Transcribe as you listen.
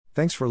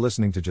Thanks for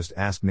listening to Just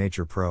Ask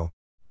Nature Pro,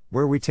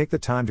 where we take the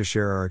time to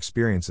share our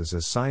experiences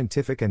as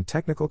scientific and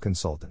technical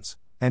consultants,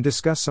 and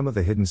discuss some of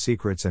the hidden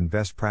secrets and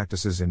best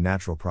practices in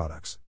natural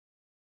products.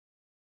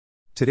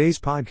 Today's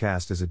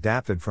podcast is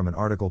adapted from an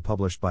article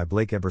published by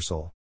Blake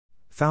Ebersole,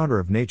 founder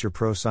of Nature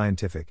Pro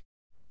Scientific,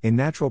 in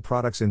Natural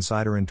Products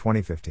Insider in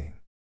 2015.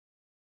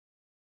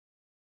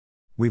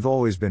 We've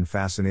always been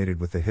fascinated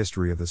with the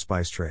history of the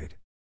spice trade.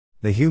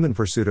 The human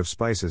pursuit of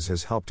spices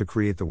has helped to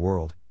create the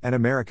world, and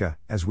America,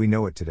 as we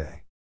know it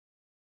today.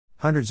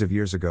 Hundreds of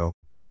years ago,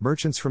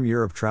 merchants from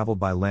Europe traveled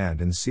by land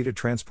and sea to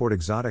transport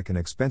exotic and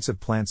expensive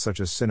plants such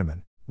as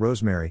cinnamon,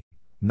 rosemary,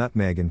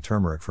 nutmeg and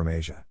turmeric from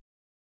Asia.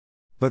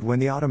 But when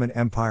the Ottoman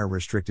Empire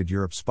restricted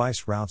Europe's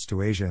spice routes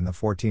to Asia in the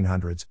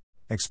 1400s,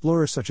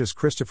 explorers such as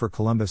Christopher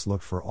Columbus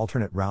looked for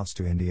alternate routes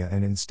to India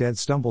and instead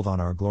stumbled on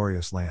our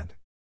glorious land.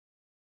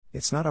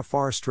 It's not a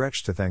far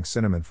stretch to thank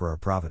cinnamon for our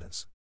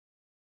providence.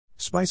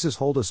 Spices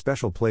hold a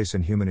special place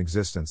in human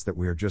existence that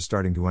we are just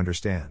starting to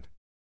understand.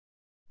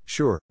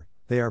 Sure,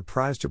 they are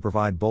prized to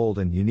provide bold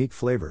and unique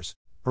flavors,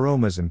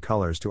 aromas and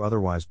colors to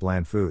otherwise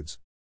bland foods.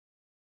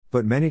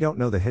 But many don't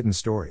know the hidden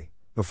story.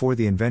 Before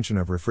the invention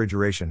of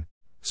refrigeration,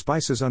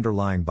 spices'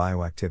 underlying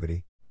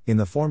bioactivity, in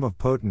the form of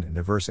potent and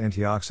diverse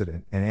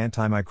antioxidant and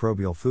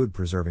antimicrobial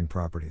food-preserving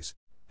properties,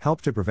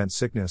 helped to prevent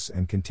sickness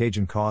and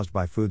contagion caused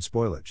by food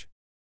spoilage.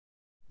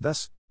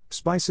 Thus,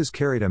 spices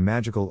carried a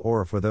magical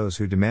aura for those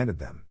who demanded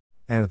them.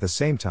 And at the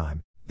same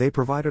time, they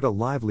provided a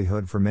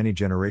livelihood for many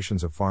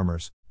generations of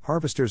farmers,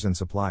 harvesters and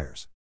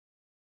suppliers.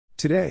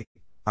 Today,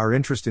 our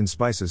interest in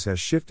spices has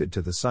shifted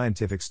to the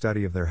scientific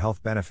study of their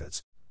health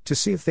benefits, to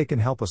see if they can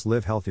help us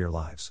live healthier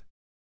lives.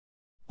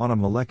 On a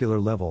molecular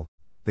level,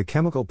 the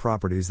chemical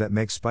properties that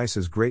make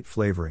spices great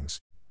flavorings,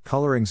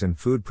 colorings and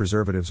food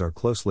preservatives are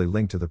closely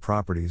linked to the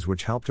properties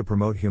which help to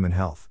promote human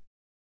health.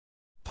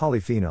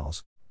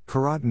 Polyphenols,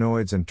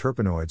 carotenoids and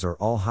terpenoids are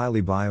all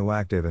highly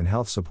bioactive and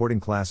health-supporting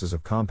classes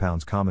of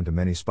compounds common to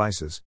many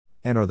spices,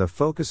 and are the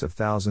focus of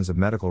thousands of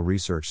medical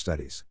research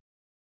studies.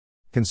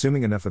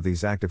 Consuming enough of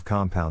these active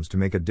compounds to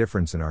make a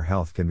difference in our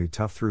health can be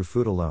tough through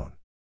food alone.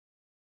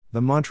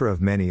 The mantra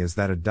of many is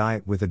that a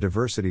diet with a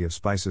diversity of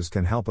spices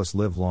can help us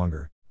live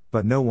longer,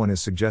 but no one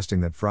is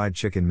suggesting that fried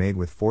chicken made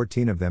with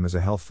 14 of them is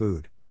a health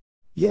food.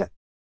 Yet.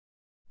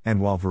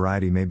 And while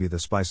variety may be the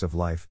spice of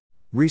life,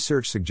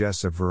 research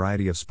suggests a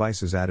variety of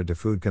spices added to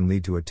food can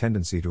lead to a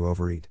tendency to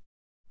overeat.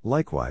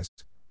 Likewise,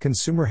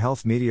 consumer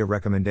health media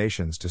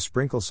recommendations to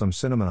sprinkle some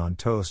cinnamon on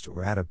toast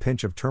or add a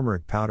pinch of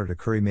turmeric powder to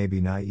curry may be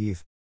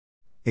naive,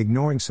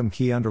 ignoring some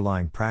key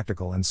underlying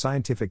practical and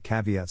scientific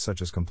caveats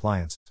such as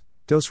compliance,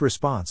 dose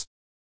response,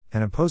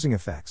 and opposing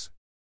effects.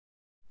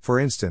 For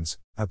instance,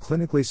 a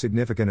clinically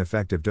significant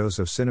effective dose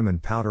of cinnamon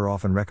powder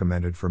often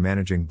recommended for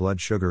managing blood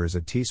sugar is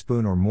a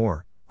teaspoon or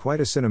more, quite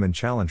a cinnamon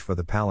challenge for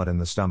the palate and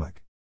the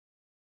stomach.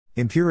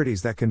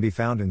 Impurities that can be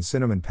found in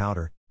cinnamon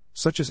powder,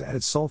 such as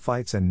added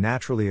sulfites and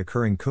naturally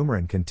occurring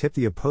coumarin, can tip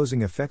the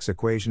opposing effects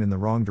equation in the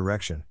wrong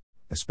direction,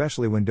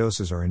 especially when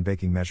doses are in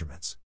baking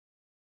measurements.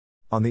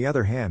 On the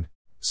other hand,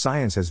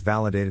 science has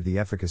validated the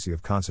efficacy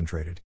of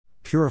concentrated,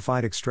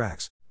 purified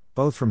extracts,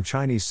 both from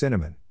Chinese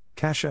cinnamon,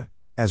 cassia,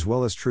 as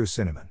well as true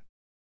cinnamon.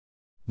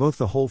 Both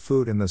the whole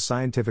food and the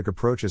scientific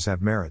approaches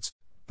have merits,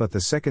 but the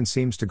second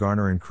seems to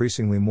garner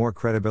increasingly more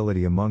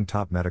credibility among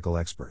top medical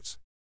experts.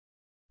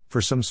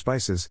 For some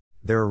spices,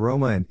 their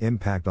aroma and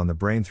impact on the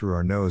brain through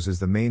our nose is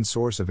the main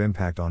source of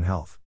impact on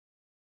health.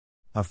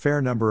 A fair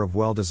number of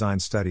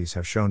well-designed studies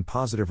have shown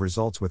positive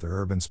results with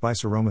herb and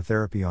spice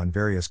aromatherapy on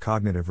various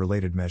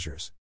cognitive-related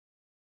measures.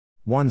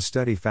 One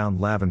study found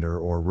lavender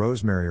or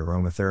rosemary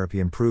aromatherapy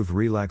improved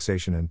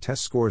relaxation and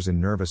test scores in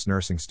nervous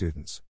nursing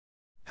students.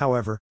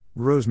 However,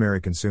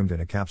 rosemary consumed in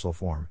a capsule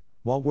form,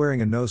 while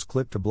wearing a nose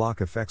clip to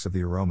block effects of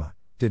the aroma,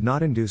 did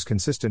not induce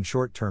consistent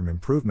short-term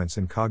improvements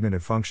in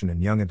cognitive function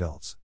in young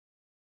adults.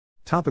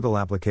 Topical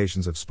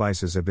applications of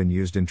spices have been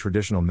used in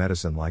traditional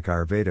medicine like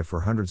Ayurveda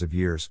for hundreds of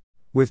years,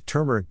 with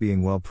turmeric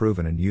being well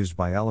proven and used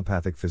by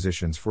allopathic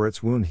physicians for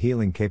its wound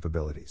healing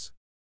capabilities.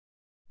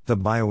 The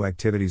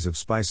bioactivities of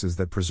spices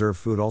that preserve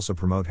food also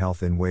promote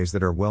health in ways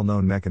that are well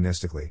known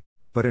mechanistically,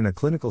 but in a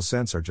clinical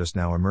sense are just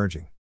now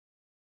emerging.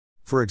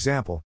 For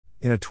example,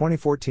 in a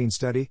 2014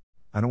 study,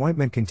 an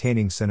ointment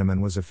containing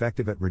cinnamon was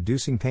effective at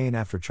reducing pain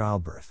after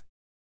childbirth.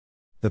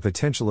 The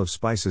potential of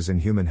spices in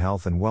human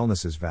health and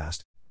wellness is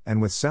vast, and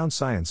with sound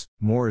science,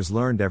 more is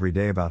learned every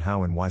day about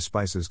how and why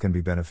spices can be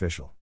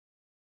beneficial.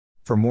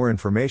 For more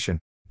information,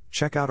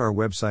 check out our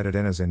website at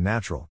N as in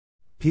natural,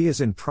 P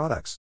as in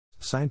products,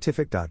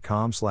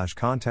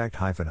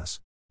 scientific.com/contact-us,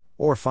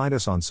 or find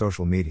us on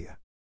social media.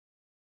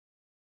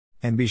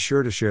 And be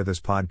sure to share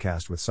this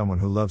podcast with someone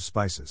who loves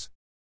spices.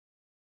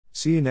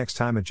 See you next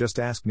time at Just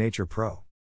Ask Nature Pro.